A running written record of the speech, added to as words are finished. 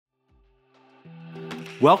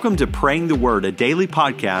Welcome to Praying the Word, a daily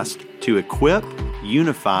podcast to equip,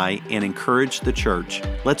 unify, and encourage the church.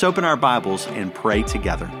 Let's open our Bibles and pray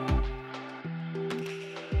together.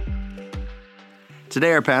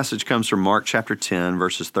 Today our passage comes from Mark chapter 10,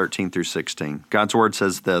 verses 13 through 16. God's Word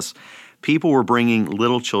says this: People were bringing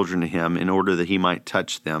little children to him in order that he might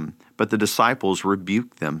touch them, but the disciples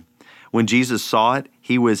rebuked them. When Jesus saw it,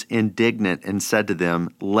 he was indignant and said to them,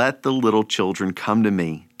 "Let the little children come to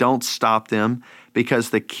me. Don't stop them, because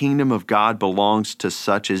the kingdom of God belongs to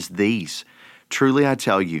such as these. Truly I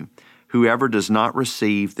tell you, whoever does not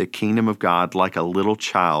receive the kingdom of God like a little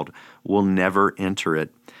child will never enter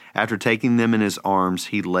it." After taking them in his arms,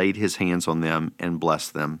 he laid his hands on them and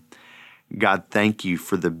blessed them. God, thank you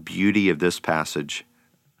for the beauty of this passage.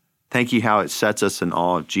 Thank you how it sets us in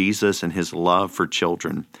awe of Jesus and his love for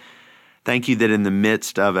children. Thank you that in the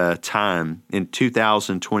midst of a time in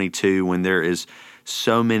 2022 when there is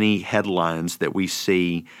so many headlines that we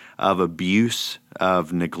see of abuse,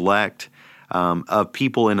 of neglect, of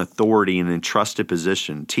people in authority and in trusted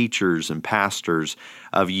position, teachers and pastors,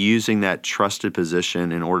 of using that trusted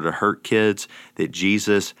position in order to hurt kids, that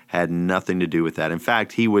Jesus had nothing to do with that. In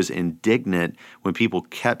fact, he was indignant when people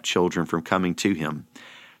kept children from coming to him.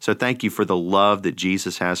 So thank you for the love that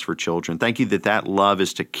Jesus has for children. Thank you that that love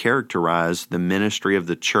is to characterize the ministry of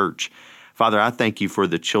the church. Father, I thank you for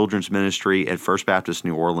the children's ministry at First Baptist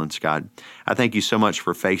New Orleans, God. I thank you so much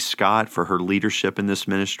for Faith Scott, for her leadership in this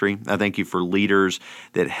ministry. I thank you for leaders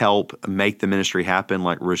that help make the ministry happen,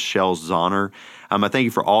 like Rochelle Zahner. I thank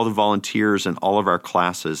you for all the volunteers in all of our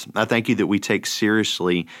classes. I thank you that we take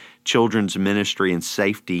seriously children's ministry and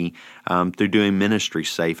safety through doing Ministry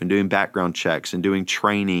Safe and doing background checks and doing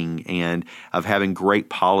training and of having great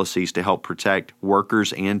policies to help protect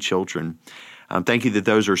workers and children. Thank you that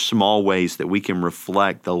those are small ways that we can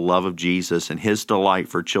reflect the love of Jesus and his delight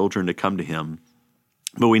for children to come to him.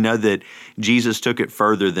 But we know that Jesus took it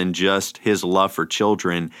further than just his love for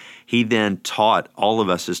children. He then taught all of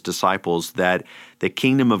us as disciples that the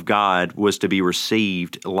kingdom of God was to be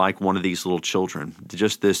received like one of these little children.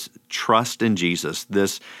 Just this trust in Jesus,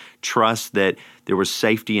 this trust that there was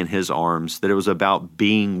safety in his arms, that it was about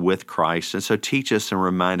being with Christ. And so teach us and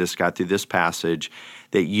remind us, God, through this passage,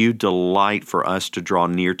 that you delight for us to draw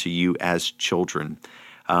near to you as children.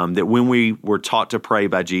 That when we were taught to pray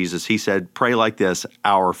by Jesus, he said, pray like this: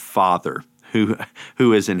 Our Father,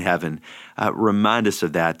 who is in heaven. Remind us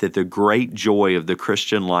of that the great joy of the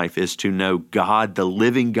Christian life is to know God, the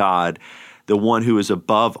living God, the one who is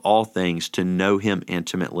above all things, to know him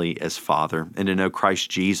intimately as Father, and to know Christ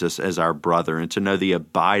Jesus as our brother, and to know the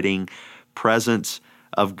abiding presence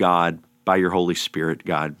of God by your Holy Spirit,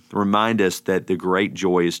 God. Remind us that the great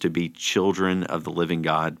joy is to be children of the living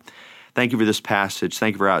God. Thank you for this passage.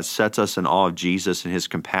 Thank you for how it sets us in awe of Jesus and his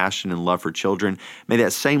compassion and love for children. May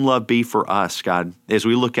that same love be for us, God. As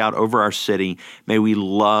we look out over our city, may we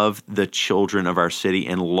love the children of our city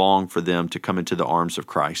and long for them to come into the arms of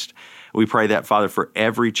Christ. We pray that, Father, for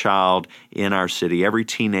every child in our city, every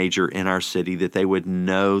teenager in our city, that they would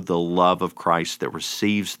know the love of Christ that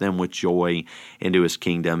receives them with joy into his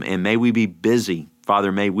kingdom. And may we be busy,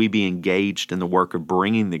 Father, may we be engaged in the work of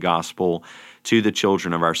bringing the gospel to the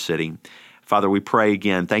children of our city. Father, we pray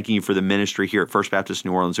again, thanking you for the ministry here at First Baptist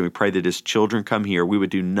New Orleans, and we pray that as children come here, we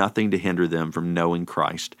would do nothing to hinder them from knowing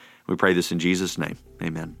Christ. We pray this in Jesus' name.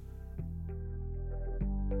 Amen.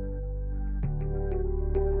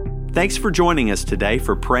 Thanks for joining us today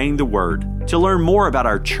for Praying the Word. To learn more about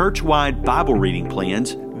our church-wide Bible reading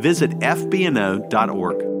plans, visit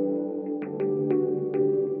FBNO.org.